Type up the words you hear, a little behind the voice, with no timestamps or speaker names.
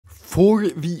For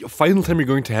the final time, we're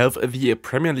going to have the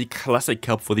Premier League Classic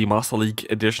Cup for the Master League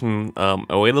Edition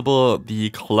available. The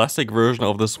Classic version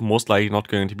of this most likely not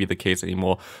going to be the case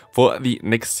anymore. For the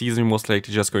next season, most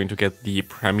likely just going to get the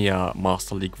Premier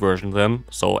Master League version then.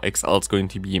 So XL is going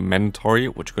to be mandatory,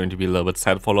 which is going to be a little bit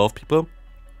sad for a lot of people.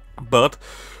 But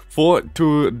for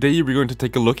today, we're going to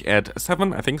take a look at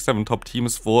seven top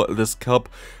teams for this cup,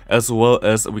 as well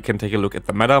as we can take a look at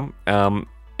the meta.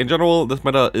 In general, this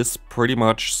meta is pretty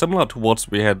much similar to what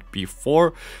we had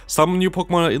before. Some new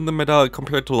Pokemon are in the meta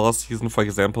compared to last season. For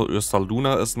example,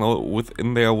 Ursaluna is now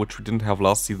within there, which we didn't have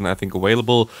last season, I think,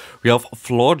 available. We have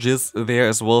Florges there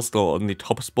as well, still on the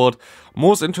top spot.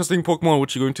 Most interesting Pokemon,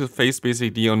 which you're going to face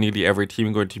basically on nearly every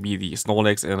team, going to be the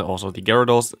Snorlax and also the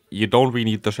Gyarados. You don't really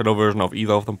need the Shadow version of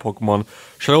either of them Pokemon.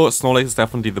 Shadow Snorlax is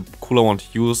definitely the cooler one to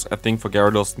use. I think for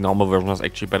Gyarados, the normal version is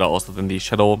actually better also than the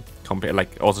Shadow.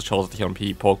 Also shows it here on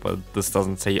PvP Poke, but this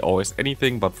doesn't say always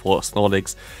anything. But for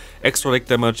Snorlax, extra leg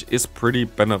damage is pretty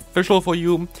beneficial for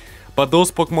you. But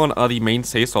those Pokemon are the main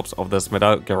save-swaps of this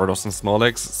meta, Gyarados and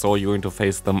Snorlax, so you're going to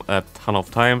face them a ton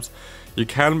of times. You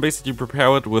can basically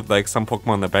prepare it with like some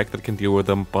Pokemon in the back that can deal with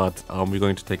them, but we're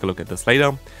going to take a look at this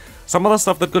later. Some other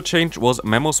stuff that could change was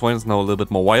Mamoswine is now a little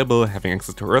bit more viable, having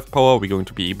access to Earth Power. We're going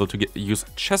to be able to use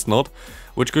Chestnut,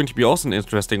 which is going to be also an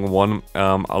interesting one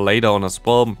later on as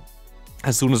well.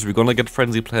 As soon as we're gonna get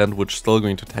Frenzy Plant, which is still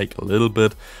going to take a little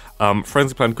bit.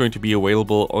 Frenzy Plant going to be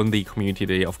available on the community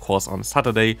day, of course, on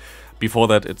Saturday. Before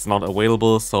that, it's not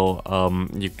available, so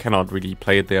you cannot really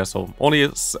play it there. So only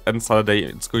on Saturday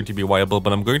it's going to be viable,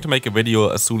 but I'm going to make a video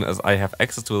as soon as I have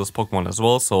access to this Pokemon as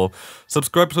well. So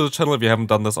subscribe to the channel if you haven't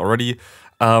done this already.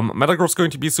 Metagross is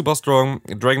going to be super strong.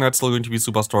 Dragonite's still going to be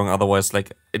super strong. Otherwise,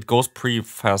 like, it goes pretty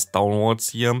fast downwards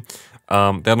here. There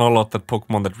are not a lot of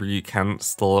Pokemon that really can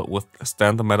still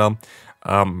withstand the meta.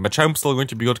 Machamp's still going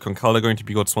to be good, Conkeldurr going to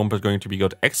be good, Swampert going to be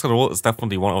good. Excadrill is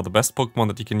definitely one of the best Pokemon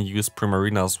that you can use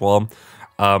Primarina as well.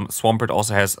 Swampert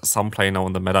also has some play now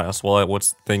in the meta as well, I would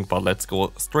think, but let's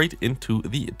go straight into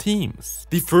the teams.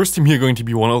 The first team here going to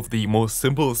be one of the most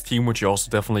simplest team, which you're also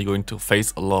definitely going to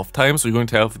face a lot of times. So we're going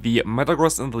to have the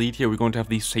Metagross in the lead here, we're going to have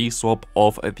the Save Swap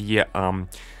of the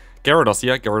Gyarados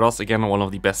here. Gyarados, again, one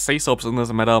of the best Save-Swaps in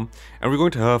this meta. And we're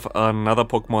going to have another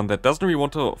Pokemon that doesn't really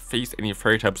want to face any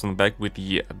Fairy types in the back with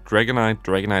the Dragonite.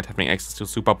 Dragonite having access to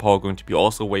Super Power, going to be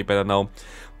also way better now.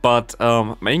 But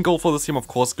main goal for this team, of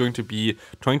course, is going to be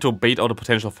trying to bait out a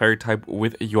potential Fairy type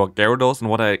with your Gyarados.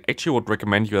 And what I actually would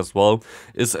recommend you as well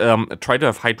is try to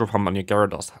have Hydro Pump on your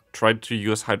Gyarados. Try to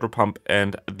use Hydro Pump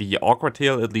and the Aqua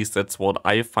Tail, at least that's what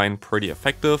I find pretty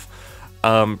effective.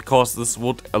 Because this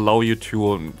would allow you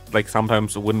to, like,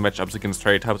 sometimes win matchups against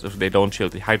Fairy types if they don't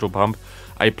shield the Hydro Pump.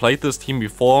 I played this team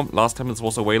before, last time this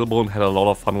was available, and had a lot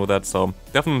of fun with that, so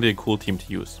definitely a cool team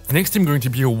to use. The next team going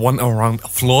to be a one around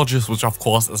Florges, which of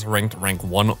course is ranked rank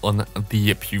 1 on the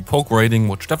PvP Poke rating,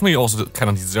 which definitely also kind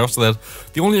of deserves that.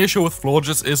 The only issue with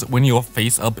Florges is when you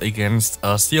face up against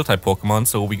Steel-type Pokemon,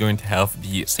 so we're going to have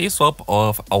the Save Swap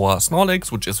of our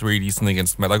Snorlax, which is really decent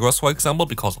against Metagross, for example,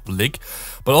 because of Lick,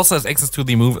 but also has access to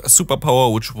the move Super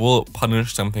Power, which will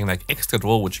punish something like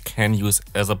Excadrill, which you can use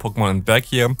as a Pokemon in the back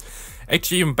here.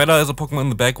 Actually, even better as a Pokemon in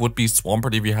the back would be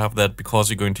Swampert if you have that, because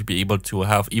you're going to be able to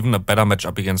have even a better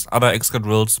matchup against other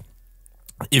Excadrills.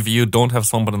 If you don't have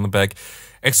Swampert in the back,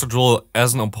 Excadrill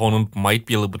as an opponent might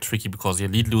be a little bit tricky because your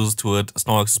lead loses to it,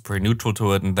 Snorlax is pretty neutral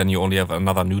to it, and then you only have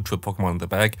another neutral Pokemon in the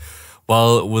back.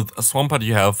 While with Swampert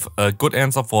you have a good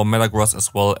answer for Metagross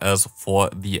as well as for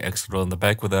the Excadrill in the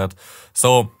back with that.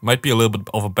 So might be a little bit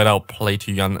of a better play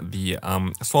to run the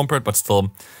Swampert, but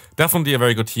still definitely a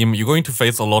very good team. You're going to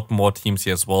face a lot more teams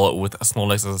here as well, with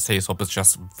Snorlax as a Save Swap. It's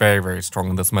just very, very strong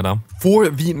in this meta. For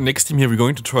the next team here, we're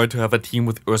going to try to have a team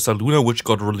with Ursaluna, which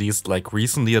got released like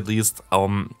recently at least,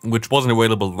 which wasn't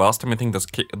available last time I think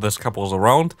this cup was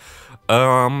around.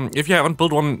 If you haven't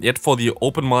built one yet for the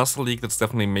Open Master League, that's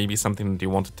definitely maybe something that you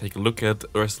want to take a look at.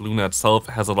 Ursaluna itself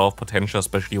has a lot of potential,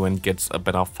 especially when it gets a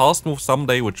better fast move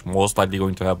someday, which most likely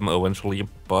going to happen eventually,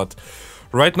 but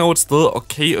right now it's still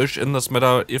okay-ish in this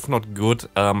meta, if not good.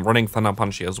 Running Thunder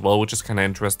Punch here as well, which is kind of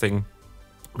interesting.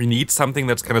 We need something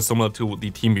that's kind of similar to the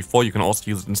team before. You can also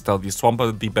use it instead of the Swampert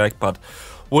at the back, but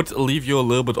would leave you a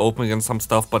little bit open against some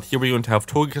stuff. But here we're going to have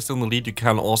Togekiss in the lead. You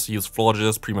can also use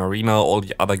Florges, Primarina, all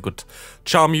the other good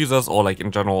Charm users, or like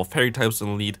in general Fairy types in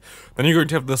the lead. Then you're going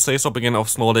to have the Save Swap again of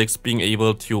Snorlax, being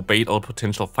able to bait out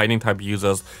potential Fighting type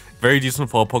users. Very decent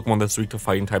for a Pokemon that's weak to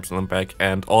Fighting types in the back.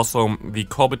 And also the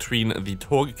core between the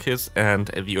Togekiss and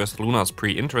the Ursaluna is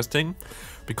pretty interesting.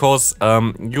 because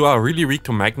you are really weak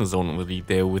to Magnezone in the lead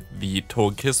there with the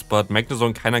Togekiss, but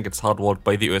Magnezone kinda gets hardwalled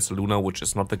by the Ursaluna, which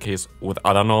is not the case with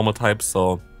other normal types,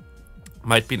 so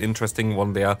might be an interesting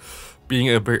one there. Being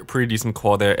a pretty decent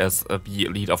core there, as the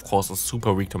lead of course is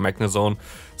super weak to Magnezone.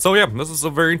 So yeah, this is a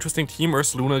very interesting team.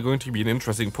 Ursaluna going to be an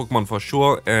interesting Pokemon for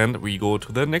sure, and we go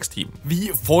to the next team. The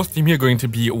fourth team here going to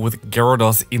be with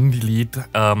Gyarados in the lead.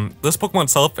 This Pokemon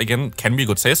itself, again, can be a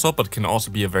good safe swap, but can also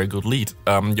be a very good lead.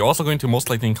 You're also going to most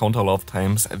likely encounter a lot of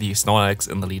times the Snorlax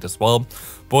in the lead as well.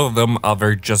 Both of them are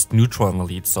very just neutral in the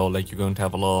lead, so like you're going to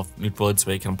have a lot of neutrals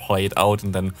where you can play it out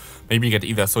and then maybe get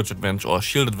either Surge advantage or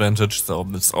Shield advantage, so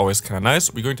it's always kind of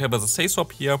nice. We're going to have as a safe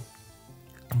swap here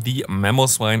the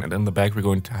Mamoswine, and in the back we're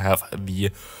going to have the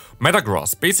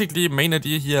Metagross. Basically, main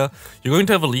idea here, you're going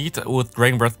to have a lead with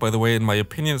Dragon Breath, by the way, in my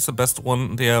opinion is the best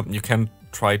one there. You can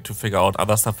try to figure out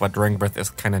other stuff, but Dragon Breath is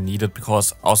kind of needed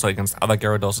because also against other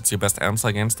Gyarados it's your best answer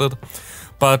against it.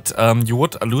 But you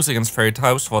would lose against Fairy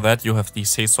types. For that you have the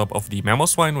safe swap of the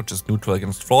Mamoswine, which is neutral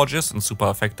against Florges and super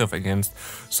effective against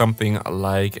something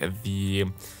like the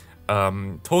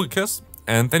Togekiss.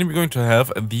 And then we're going to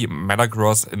have the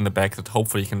Metagross in the back that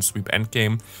hopefully can sweep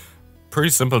endgame. Pretty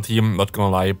simple team, not gonna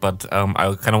lie, but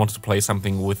I kind of wanted to play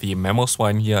something with the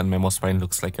Mamoswine here, and Mamoswine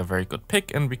looks like a very good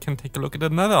pick, and we can take a look at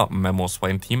another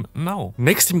Mamoswine team now.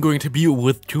 Next team going to be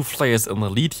with two flyers in the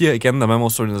lead here. Again, the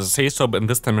Mamoswine is a safe swap, and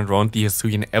this time around the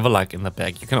Hisuian Everluck in the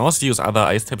back. You can also use other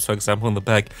ice types, for example, in the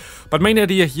back, but main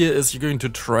idea here is you're going to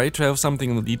try to have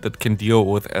something in the lead that can deal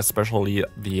with especially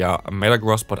the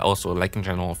Metagross, but also like in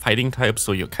general fighting types,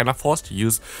 so you're kind of forced to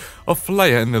use a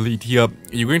flyer in the lead here.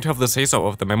 You're going to have the safe swap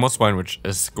of the Mamoswine, which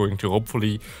is going to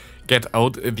hopefully get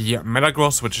out the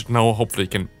Metagross, which now hopefully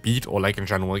can beat or like in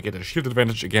general get a shield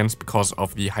advantage against because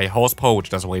of the high horsepower,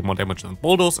 which does way more damage than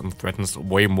Bulldoze and threatens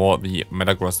way more the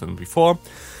Metagross than before.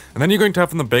 And then you're going to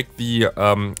have in the back the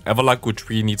Everluck, which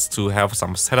really needs to have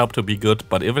some setup to be good,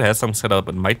 but if it has some setup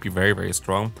it might be very, very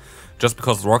strong, just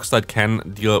because Rock Slide can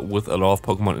deal with a lot of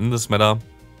Pokemon in this meta.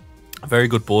 Very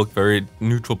good bulk, very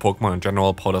neutral Pokemon in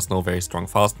general. Powder Snow, very strong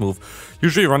fast move.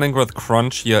 Usually running with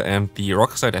Crunch here and the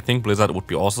Rock Slide. I think Blizzard would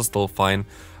be also still fine,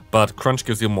 but Crunch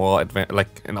gives you more,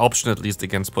 like an option at least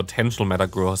against potential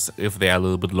Metagross if they are a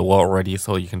little bit lower already,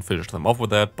 so you can finish them off with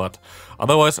that. But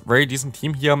otherwise, very decent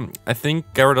team here. I think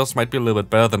Gyarados might be a little bit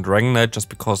better than Dragonite just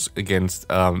because against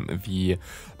the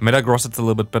Metagross it's a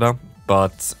little bit better,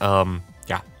 but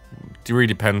yeah. It really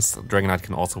depends. Dragonite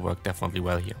can also work definitely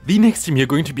well here. The next team here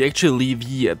going to be actually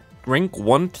the rank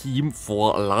 1 team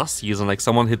for last season. Like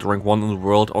someone hit rank 1 in the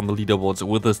world on the leaderboards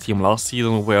with this team last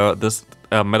season where this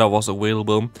meta was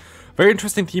available. Very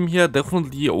interesting team here,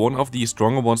 definitely one of the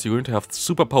stronger ones. You're going to have the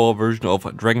superpower version of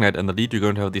Dragonite in the lead, you're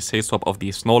going to have the safe swap of the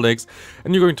Snorlax,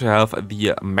 and you're going to have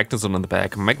the Magnezone in the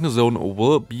back. Magnezone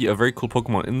will be a very cool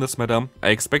Pokemon in this meta. I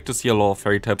expect to see a lot of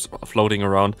fairy types floating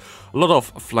around, a lot of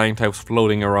flying types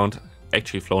floating around,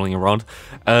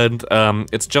 and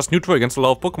it's just neutral against a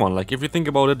lot of Pokemon. Like if you think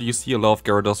about it, you see a lot of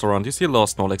Gyarados around, you see a lot of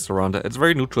Snorlax around. It's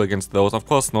very neutral against those. Of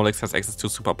course, Snorlax has access to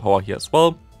superpower here as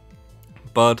well,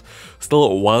 but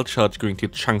still Wild Charge going to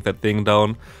chunk that thing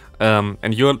down.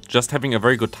 And you're just having a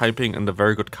very good typing and a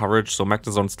very good coverage, so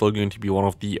Magnezone is still going to be one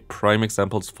of the prime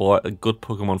examples for a good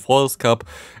Pokemon for this cup.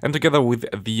 And together with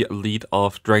the lead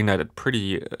of Dragonite,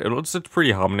 it's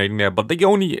pretty harmonating there. But the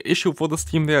only issue for this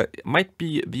team there might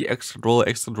be the extra drill.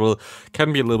 Extra drill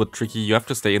can be a little bit tricky. You have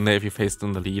to stay in there if you faced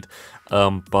in the lead.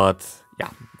 But yeah,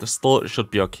 this still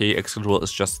should be okay. Excadrill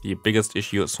is just the biggest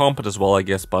issue. Swampert as well, I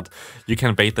guess, but you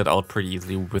can bait that out pretty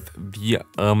easily with the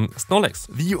Snorlax.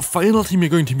 The final team you're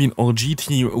going to be an OG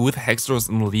team with Hexorus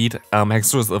in the lead.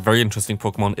 Hexorus is a very interesting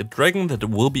Pokemon. A dragon that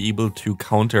will be able to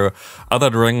counter other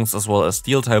dragons as well as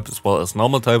steel types as well as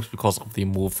normal types because of the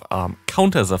move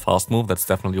Counter as a fast move. That's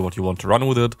definitely what you want to run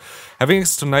with it. Having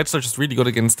access to Night Surge is really good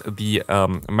against the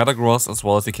Metagross, as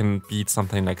well as you can beat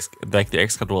something like the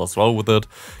Excadrill as well with it.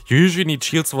 You usually need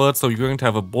Shield Sword, so you're going to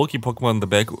have a bulky Pokemon in the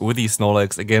back with the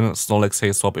Snorlax. Again, Snorlax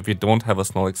safe swap if you don't have a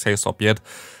Snorlax safe swap yet.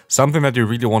 Something that you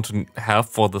really want to have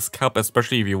for this cup,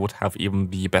 especially if you would have even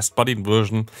the best buddied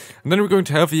version. And then we're going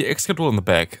to have the Excadrill in the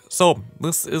back. So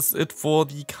this is it for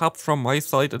the cup from my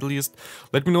side at least.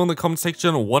 Let me know in the comment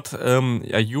section what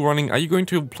are you running. Are you going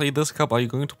to play this cup? Are you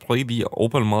going to play the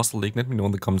Open Master League? Let me know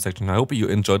in the comment section. I hope you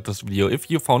enjoyed this video. If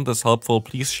you found this helpful,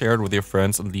 please share it with your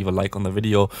friends and leave a like on the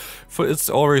video, for it's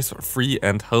always free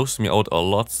and helps me out a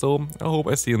lot. So I hope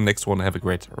I see you in the next one. Have a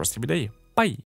great rest of your day. Bye.